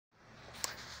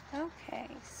Okay,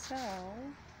 so,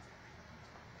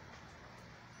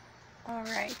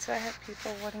 alright, so I have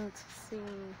people wanting to see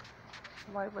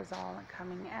what was all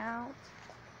coming out.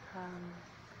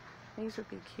 These would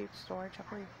be cute storage. I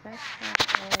believe this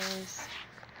one is,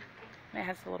 it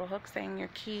has the little hook saying your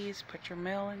keys, put your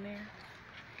mail in there.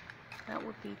 That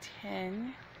would be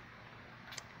 10.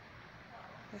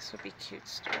 This would be cute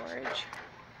storage.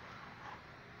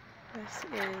 This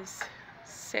is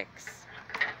 6.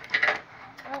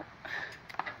 Oh,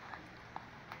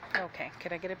 okay,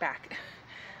 could I get it back?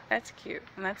 That's cute,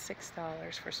 and that's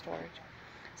 $6 for storage.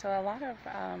 So a lot of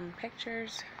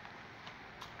pictures.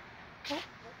 Oh,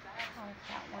 I like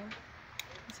that one.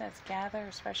 It says gather,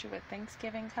 especially with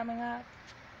Thanksgiving coming up.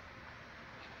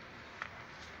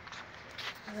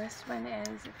 This one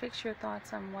is fix your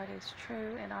thoughts on what is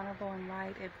true and honorable and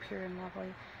right and pure and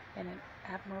lovely and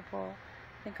admirable.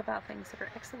 Think about things that are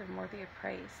excellent and worthy of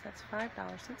praise. That's $5.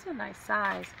 It's a nice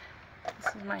size.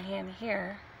 This is my hand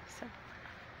here. So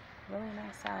really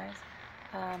nice size.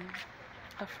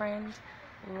 A friend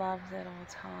loves at all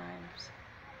times.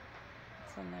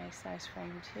 It's a nice size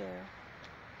frame too.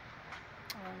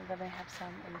 Then they have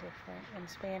some in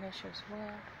Spanish as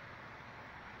well.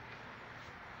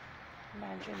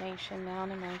 Imagination,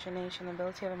 noun imagination, the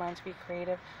ability of the mind to be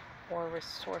creative or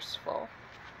resourceful.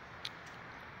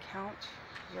 Count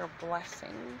your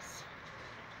blessings.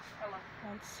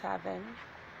 That's 7.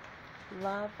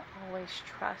 Love always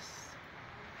trusts.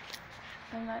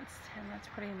 And that's 10. That's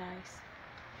pretty nice.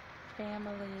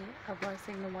 Family, a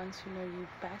blessing, the ones who know you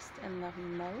best and love you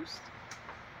most.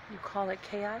 You call it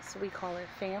chaos, we call it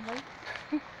family.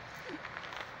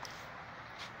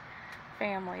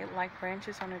 Family, like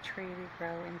branches on a tree, we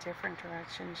grow in different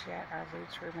directions, yet our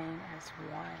roots remain as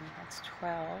one. That's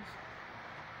 12.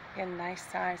 Again, nice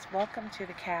size. Welcome to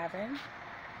the cabin.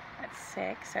 That's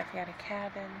 6. If you had a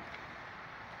cabin,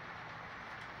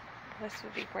 this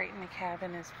would be great in the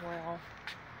cabin as well.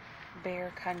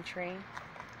 Bear country.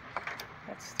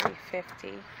 That's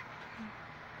 $3.50.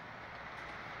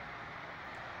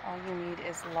 All you need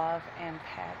is love and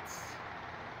pets.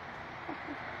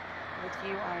 With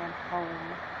you, I am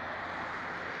home.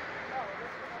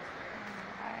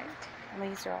 Alright, and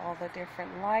these are all the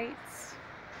different lights.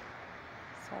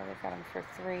 So they've got them for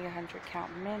 300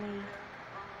 count mini.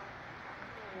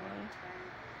 Okay.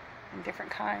 And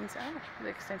different kinds. Oh, the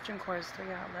extension cord is 3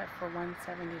 outlet for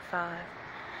 $175. I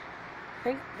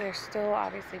think they're still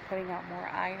obviously putting out more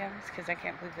items because I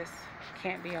can't believe this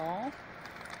can't be all.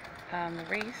 The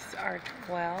wreaths are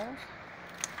 12.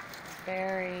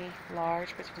 Very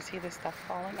large, but you can see this stuff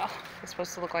falling off. It's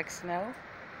supposed to look like snow.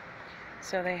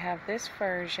 So they have this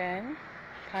version.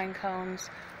 Pine cones,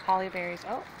 holly berries.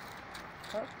 Oh,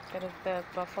 bit of the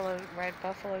red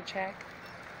buffalo check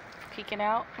peeking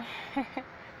out.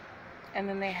 And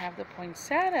then they have the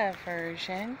poinsettia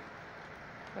version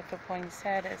with the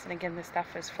poinsettias. And again, this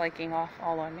stuff is flaking off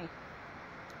all on me.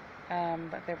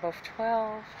 But they're both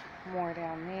 12. More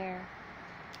down there.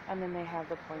 And then they have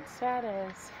the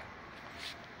poinsettias.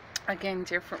 Again,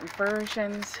 different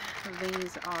versions.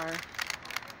 These are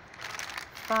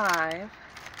 5.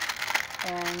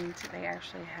 And they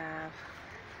actually have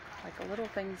like a little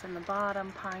things in the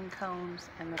bottom, pine cones,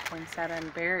 and the poinsettia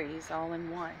and berries all in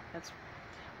one. That's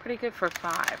pretty good for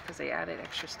 5 because they added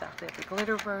extra stuff. They have the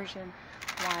glitter version,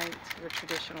 white, the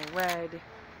traditional red.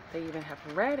 They even have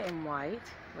red and white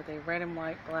with a red and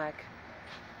white black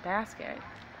basket.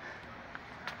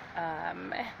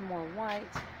 More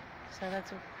white. So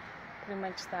that's pretty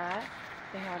much that.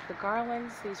 They have the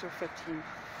garlands. These are 15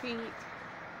 feet.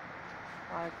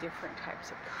 A lot of different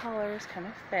types of colors, kind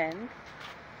of thin.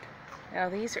 Now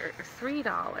these are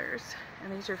 $3,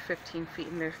 and these are 15 feet,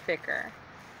 and they're thicker.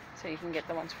 So you can get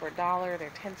the ones for $1.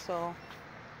 They're tinsel.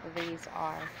 These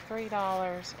are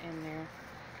 $3, and they're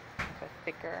a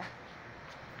thicker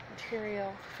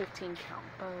material. 15 count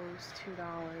bows,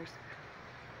 $2.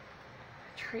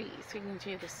 Trees. So you can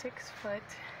do the 6-foot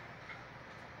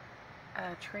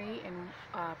tree in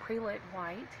pre-lit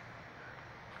white,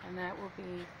 and that will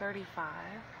be $35.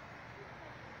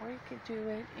 Or you could do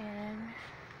it in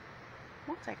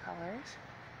multicolors,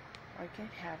 or you can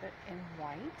have it in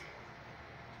white.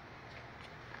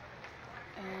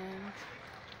 And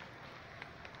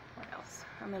what else?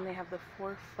 And then they have the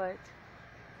 4-foot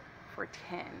for $10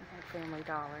 at Family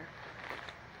Dollar.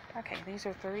 Okay, these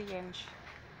are 30-inch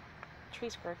tree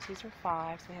skirts. These are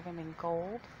 5. So they have them in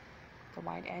gold, the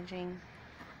white edging,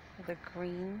 the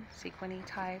green sequiny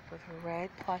type with red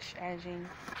plush edging.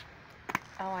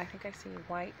 Oh, I think I see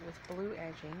white with blue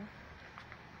edging.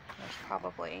 There's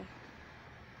probably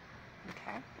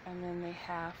Okay, and then they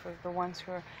have, for the ones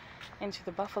who are into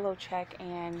the buffalo check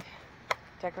and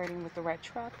decorating with the red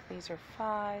truck, these are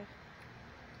 $5.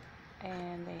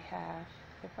 And they have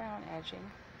the brown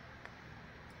edging.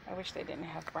 I wish they didn't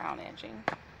have brown edging.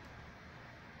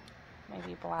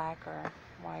 Maybe black or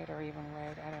white or even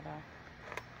red, I don't know.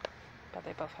 But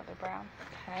they both have the brown.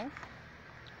 Okay.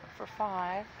 For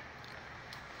 $5,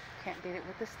 can't beat it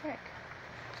with the stick.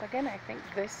 So again, I think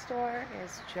this store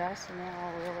is just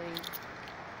now really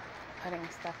putting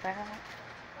stuff out.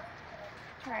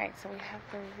 Alright, so we have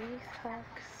the wreath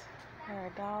hooks.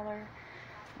 They're $1.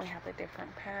 We have the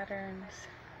different patterns.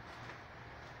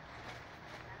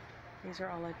 These are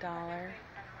all $1.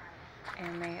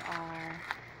 And they are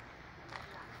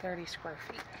 30 square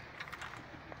feet.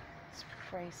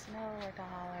 Spray snow, $1.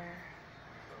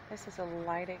 This is a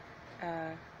lighted,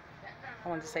 I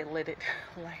wanted to say lighted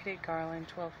garland,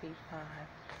 12 feet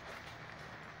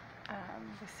 5.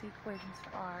 The sequins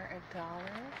are $1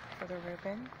 for the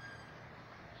ribbon.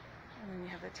 And then you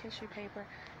have the tissue paper.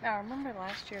 Now, remember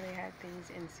last year they had these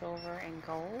in silver and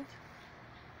gold.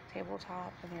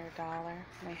 Tabletop, and they're $1.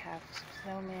 And they have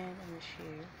snowmen and the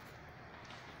shoe.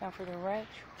 Now for the red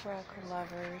truck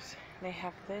lovers, they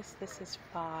have this. This is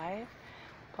 $5.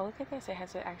 But look at this, it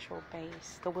has an actual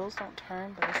base. The wheels don't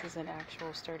turn, but this is an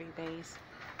actual sturdy base.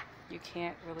 You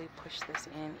can't really push this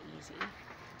in easy.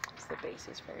 So the base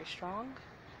is very strong.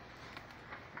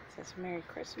 It says Merry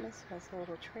Christmas, has a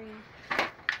little tree,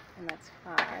 and that's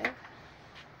 $5.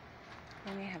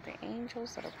 And they have the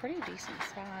angels that are pretty decent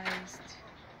sized.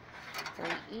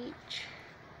 $3 each.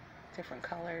 Different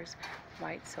colors,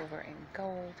 white, silver, and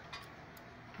gold.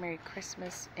 Merry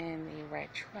Christmas in the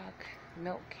red truck.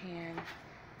 Milk can.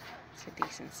 It's a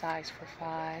decent size for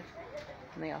 $5.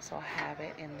 And they also have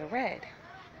it in the red,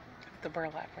 the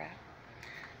burlap wrap.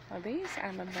 Now these,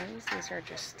 I'm amazed, these are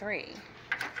just $3.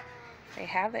 They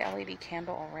have the LED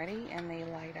candle already and they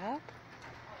light up.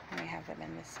 And they have them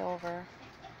in the silver.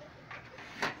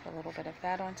 A little bit of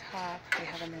that on top. They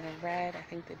have them in the red. I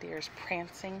think the deer's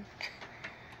prancing.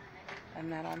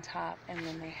 And that on top. And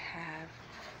then they have,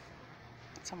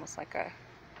 it's almost like a,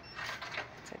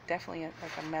 it's definitely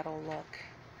like a metal look.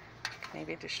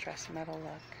 Maybe a distressed metal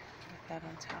look with that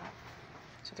on top.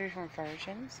 So 3 different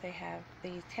versions. They have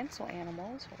these tinsel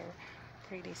animals that are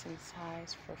pretty decent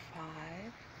size for $5.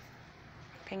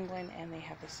 Penguin, and they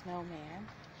have the snowman.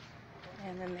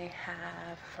 And then they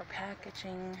have, for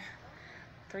packaging,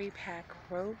 3-pack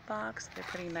road box. They're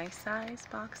pretty nice size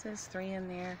boxes. 3 in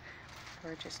there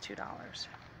for just $2.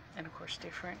 And of course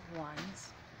different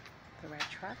ones. The red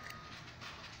truck.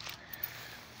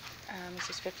 This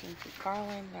is 15 feet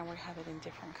garland. Now we have it in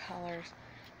different colors.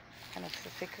 Kind of the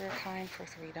thicker kind for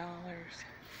 $3.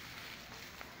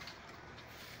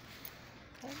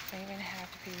 But they even have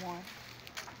if you want.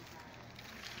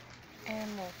 And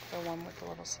the one with the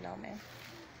little snowman.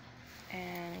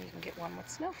 And you can get one with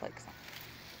snowflakes on.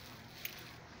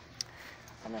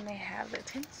 And then they have the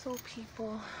tinsel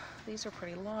people. These are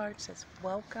pretty large. It says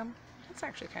welcome. That's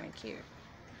actually kind of cute.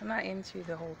 I'm not into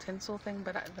the whole tinsel thing,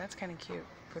 but that's kind of cute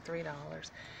for $3.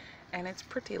 And it's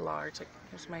pretty large. Like,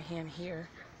 there's my hand here.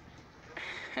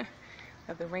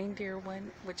 The reindeer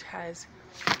one, which has,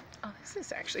 oh, this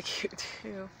is actually cute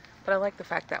too. But I like the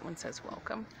fact that one says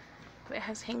welcome. But it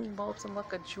has hanging bulbs and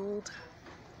look, a jeweled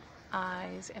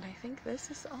eyes. And I think this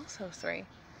is also $3.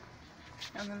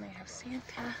 And then they have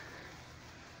Santa.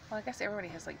 Well, I guess everybody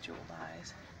has like jeweled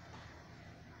eyes.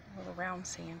 A little round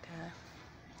Santa.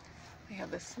 They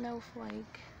have the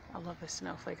snowflake. I love the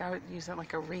snowflake. I would use it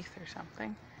like a wreath or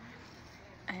something.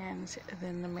 And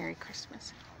then the Merry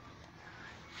Christmas.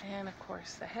 And of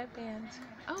course the headbands.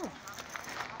 Oh,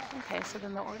 okay, so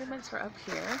then the ornaments are up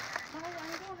here.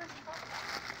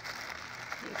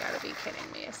 You gotta be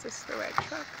kidding me. Is this the red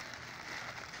truck?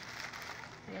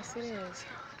 Yes, it is.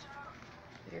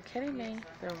 You're kidding me.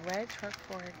 The red truck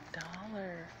for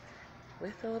 $1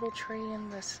 with the little tree in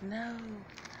the snow.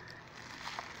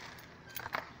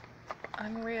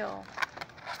 Unreal.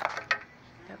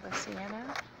 Got the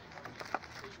Sienna.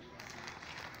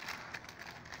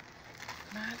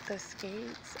 Not the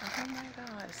skates. Oh my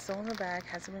gosh. Still in the bag.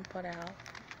 Hasn't been put out.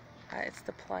 It's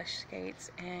the plush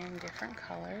skates in different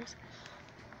colors.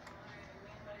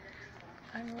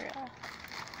 Unreal.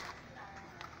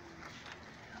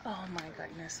 Oh my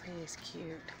goodness. He is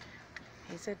cute.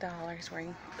 He's $1. He's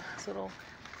wearing this little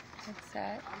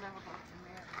headset.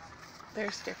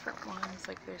 There's different ones.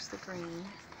 Like there's the green.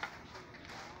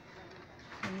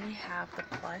 And we have the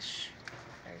plush.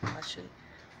 Very plushy.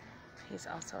 He's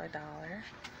also $1.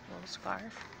 Little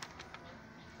scarf.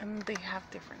 And they have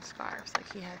different scarves.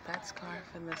 Like he had that scarf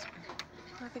and this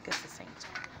one. I think it's the same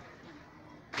scarf.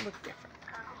 look different.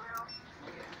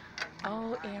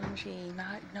 OMG,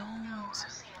 not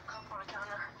gnomes.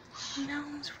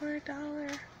 Gnomes for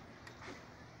 $1.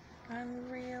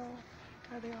 Unreal.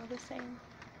 Are they all the same?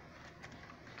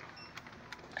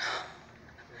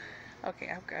 Okay,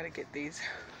 I've got to get these.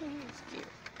 It's cute.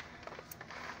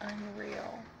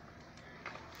 Unreal.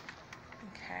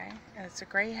 Okay, and it's a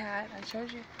gray hat. I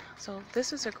showed you. So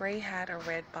this is a gray hat, a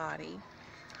red body.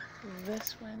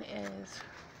 This one is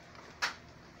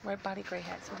red body, gray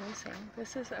hat. So they're the same.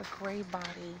 This is a gray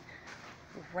body,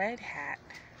 red hat.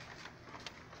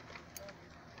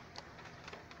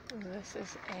 This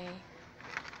is a,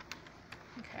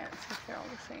 okay, let's see if they're all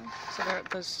the same. So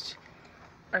those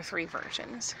are 3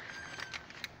 versions.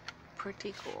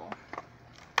 Pretty cool.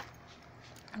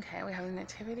 Okay, we have a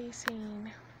nativity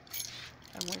scene.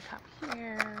 And we have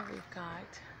here, we've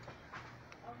got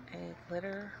a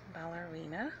glitter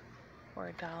ballerina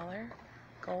for $1.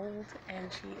 Gold,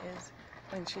 and she is,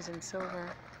 when she's in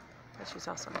silver, but she's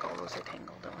also in gold. Those are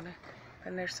tangled, don't want to.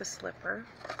 And there's the slipper.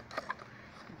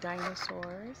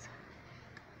 Dinosaurs.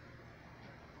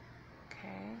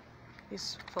 Okay,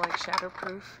 these feel like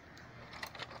shatterproof.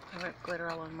 I have glitter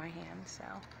all over my hand, so.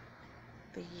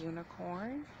 The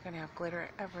unicorn, gonna have glitter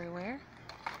everywhere.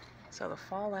 So the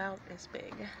fallout is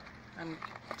big. I'm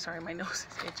sorry, my nose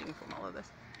is itching from all of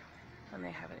this. And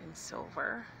they have it in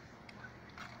silver.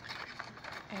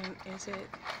 And is it,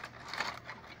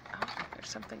 oh, there's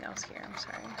something else here, I'm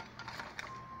sorry.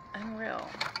 Unreal.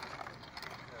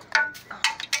 Oh,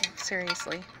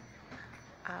 seriously.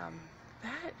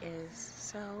 That is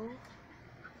so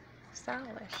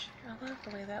stylish. I love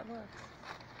the way that looks.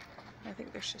 I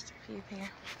think there's just a few here.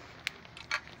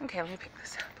 Okay, let me pick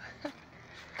this up.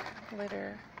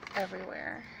 Glitter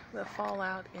everywhere. The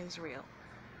fallout is real.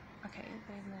 Okay,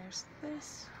 then there's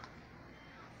this.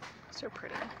 Those are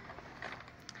pretty.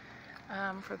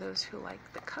 For those who like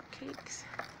the cupcakes.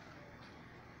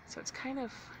 So it's kind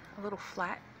of a little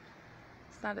flat.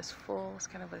 It's not as full. It's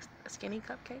kind of a skinny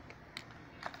cupcake.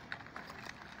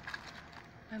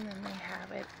 And then they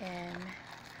have it in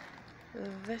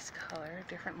this color,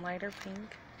 different lighter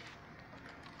pink.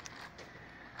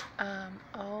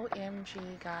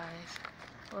 OMG, guys.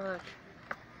 Look.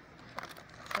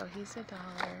 So he's $1.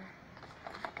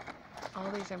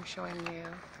 All these I'm showing you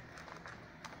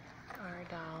are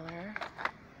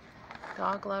 $1.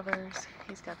 Dog lovers.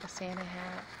 He's got the Santa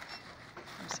hat.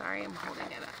 I'm sorry, I'm holding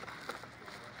it up.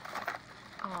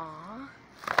 Aww.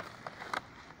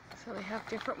 So they have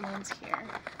different ones here.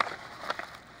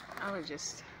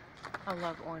 I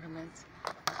love ornaments.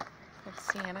 It's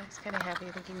Santa. It's kind of heavy.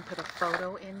 I think you can put a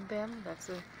photo in them. That's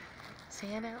a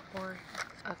Santa or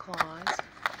a Claus.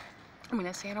 I mean,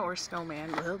 a Santa or a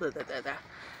snowman.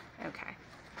 Okay.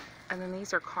 And then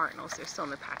these are cardinals. They're still in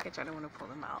the package. I don't want to pull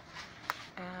them out.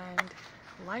 And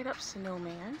light up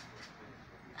snowman.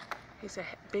 He's a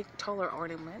big, taller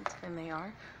ornament than they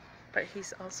are. But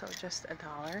he's also just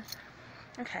 $1.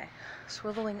 Okay.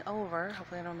 Swiveling over.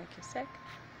 Hopefully I don't make you sick.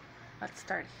 Let's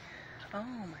start. Oh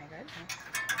my goodness.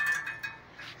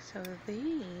 So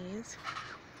these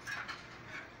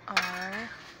are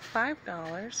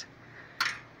 $5.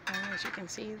 As you can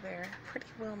see, they're pretty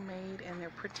well made and they're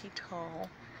pretty tall.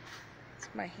 It's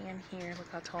my hand here. Look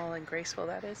how tall and graceful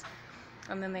that is.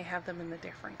 And then they have them in the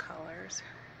different colors.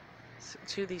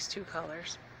 So these 2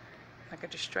 colors, like a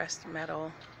distressed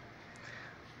metal.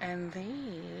 And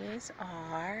these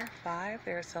are $5.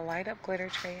 There's a light up glitter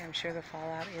tray. I'm sure the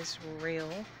fallout is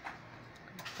real,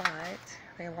 but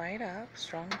they light up.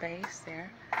 Strong base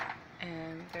there.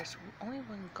 And there's only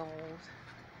one gold.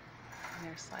 And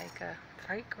there's like a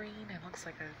bright green. It looks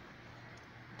like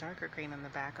a darker green in the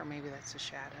back, or maybe that's a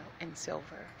shadow, in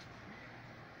silver.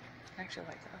 I actually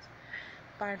like those.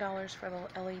 $5 for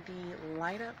the LED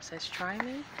light up. Says try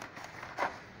me.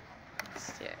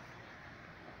 Let's see it.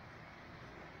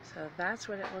 So that's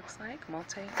what it looks like,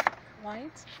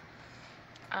 multi-lights.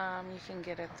 You can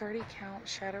get a 30 count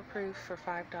shatterproof for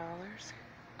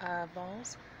 $5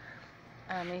 balls.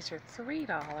 These are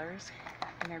 $3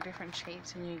 and they're different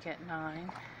shapes and you get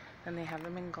 9. Then they have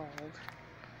them in gold.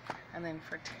 And then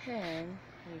for 10,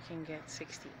 you can get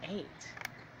 68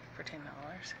 for $10.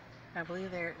 I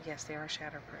believe yes, they are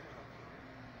shatterproof.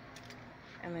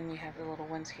 And then you have the little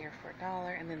ones here for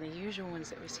 $1, and then the usual ones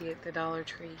that we see at the Dollar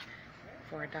Tree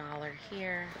for $1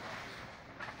 here.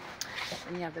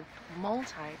 And you have the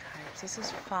multi-types. This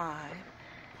is $5,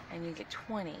 and you get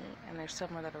 20. And there's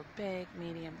some that are big,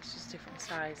 medium, just different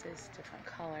sizes, different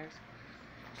colors.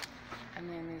 And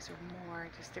then these are more,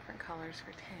 just different colors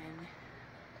for 10.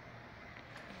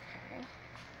 Okay.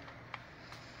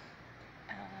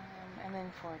 And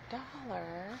then for $1,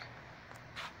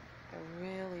 the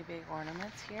really big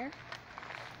ornaments here.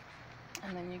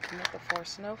 And then you can get the 4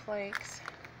 snowflakes.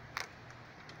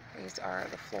 These are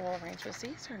the floral arrangements.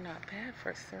 These are not bad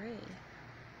for 3.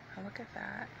 Oh, look at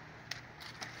that.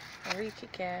 Or you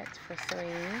could get for 3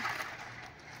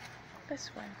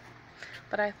 this one.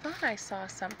 But I thought I saw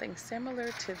something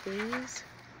similar to these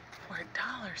for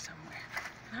 $1 somewhere.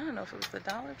 I don't know if it was the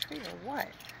Dollar Tree or what.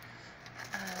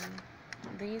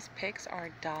 These picks are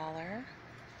 $1.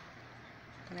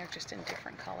 And they're just in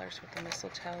different colors with the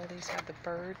mistletoe. These have the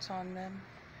birds on them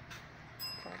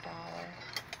for $1.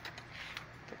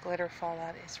 The glitter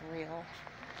fallout is real.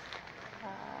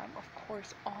 Of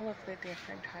course, all of the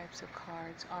different types of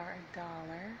cards are $1.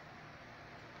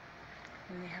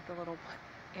 And they have the little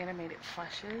animated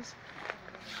plushes.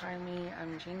 Try me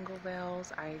Jingle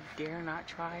Bells. I dare not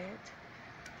try it.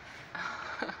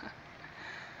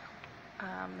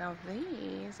 Now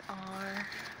these are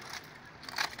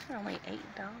only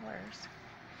 $8.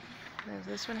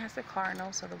 This one has the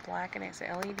cardinal, so the black, and it's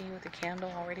LED with the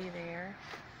candle already there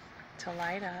to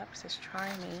light up. It says try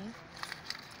me.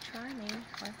 Try me.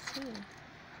 Let's see.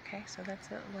 Okay, so that's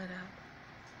it lit up.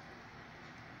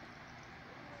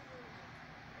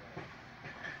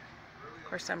 Of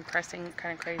course, I'm pressing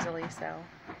kind of crazily, so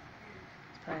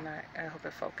it's probably not. I hope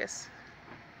it focuses.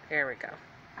 There we go.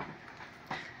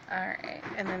 Alright,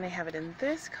 and then they have it in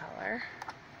this color.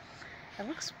 It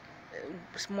looks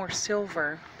more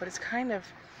silver, but it's kind of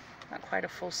not quite a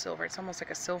full silver. It's almost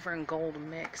like a silver and gold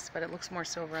mix, but it looks more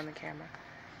silver on the camera.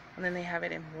 And then they have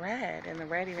it in red, and the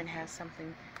red even has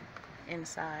something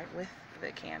inside with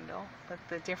the candle. But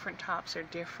the different tops are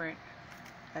different.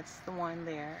 That's the one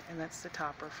there, and that's the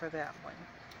topper for that one.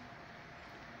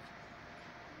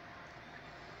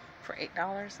 For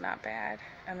 $8, not bad.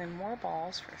 And then more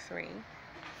balls for $3.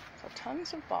 So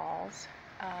tons of balls.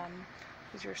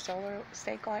 These are solar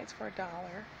stake lights for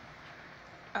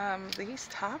 $1. These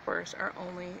toppers are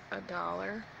only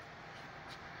 $1.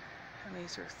 And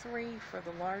these are $3 for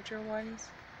the larger ones.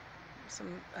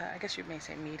 Some, I guess you may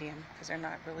say medium, because they're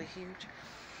not really huge.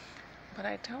 But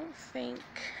I don't think,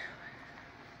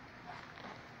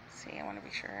 let's see, I want to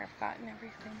be sure I've gotten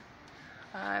everything.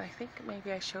 I think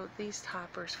maybe I showed these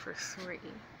toppers for $3.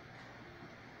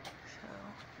 So,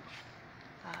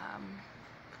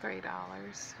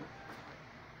 $3.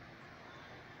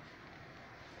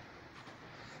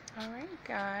 Alright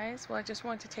guys, well I just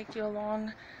wanted to take you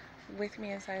along with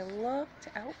me as I looked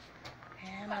out,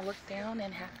 and I looked down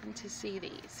and happened to see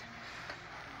these.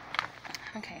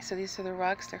 Okay, so these are the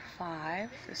rugs. They're $5.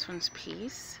 This one's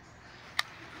Peace,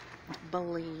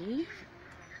 Believe.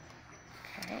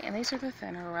 Okay, and these are the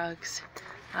thinner rugs.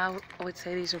 I would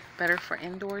say these are better for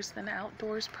indoors than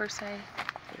outdoors per se.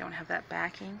 They don't have that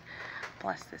backing.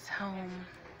 Bless This Home.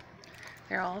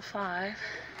 They're all $5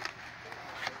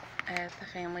 at the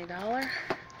Family Dollar.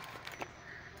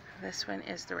 This one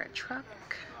is the Red Truck,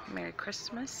 Merry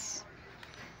Christmas.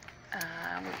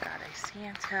 We've got a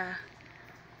Santa,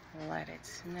 Let It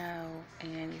Snow,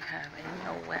 and you have a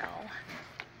Noel.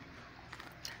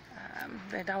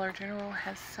 The Dollar General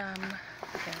has some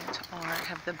that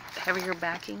have the heavier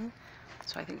backing,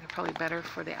 so I think they're probably better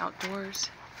for the outdoors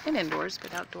and indoors,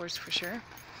 but outdoors for sure.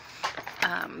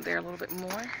 They're a little bit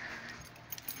more,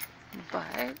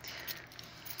 but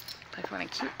if you want a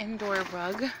cute indoor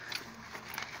rug,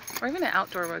 or even an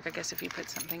outdoor rug, I guess, if you put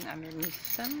something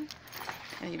underneath them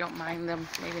and you don't mind them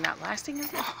maybe not lasting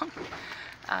as long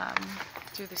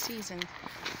through the season,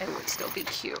 it would still be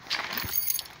cute.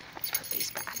 Let's put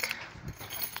these back.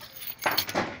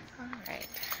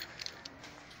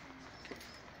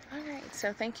 Alright,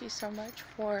 so thank you so much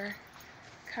for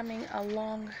coming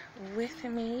along with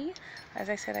me. As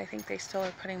I said, I think they still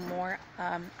are putting more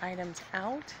items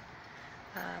out,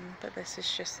 but this is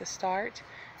just the start.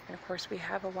 And of course we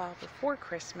have a while before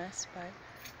Christmas, but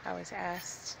I was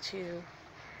asked to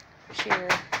share,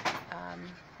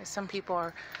 as some people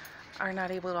are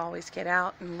not able to always get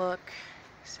out and look,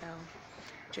 so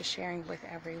just sharing with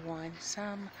everyone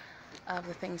some of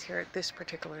the things here at this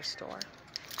particular store.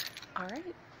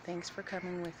 Alright, thanks for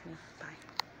coming with me. Bye.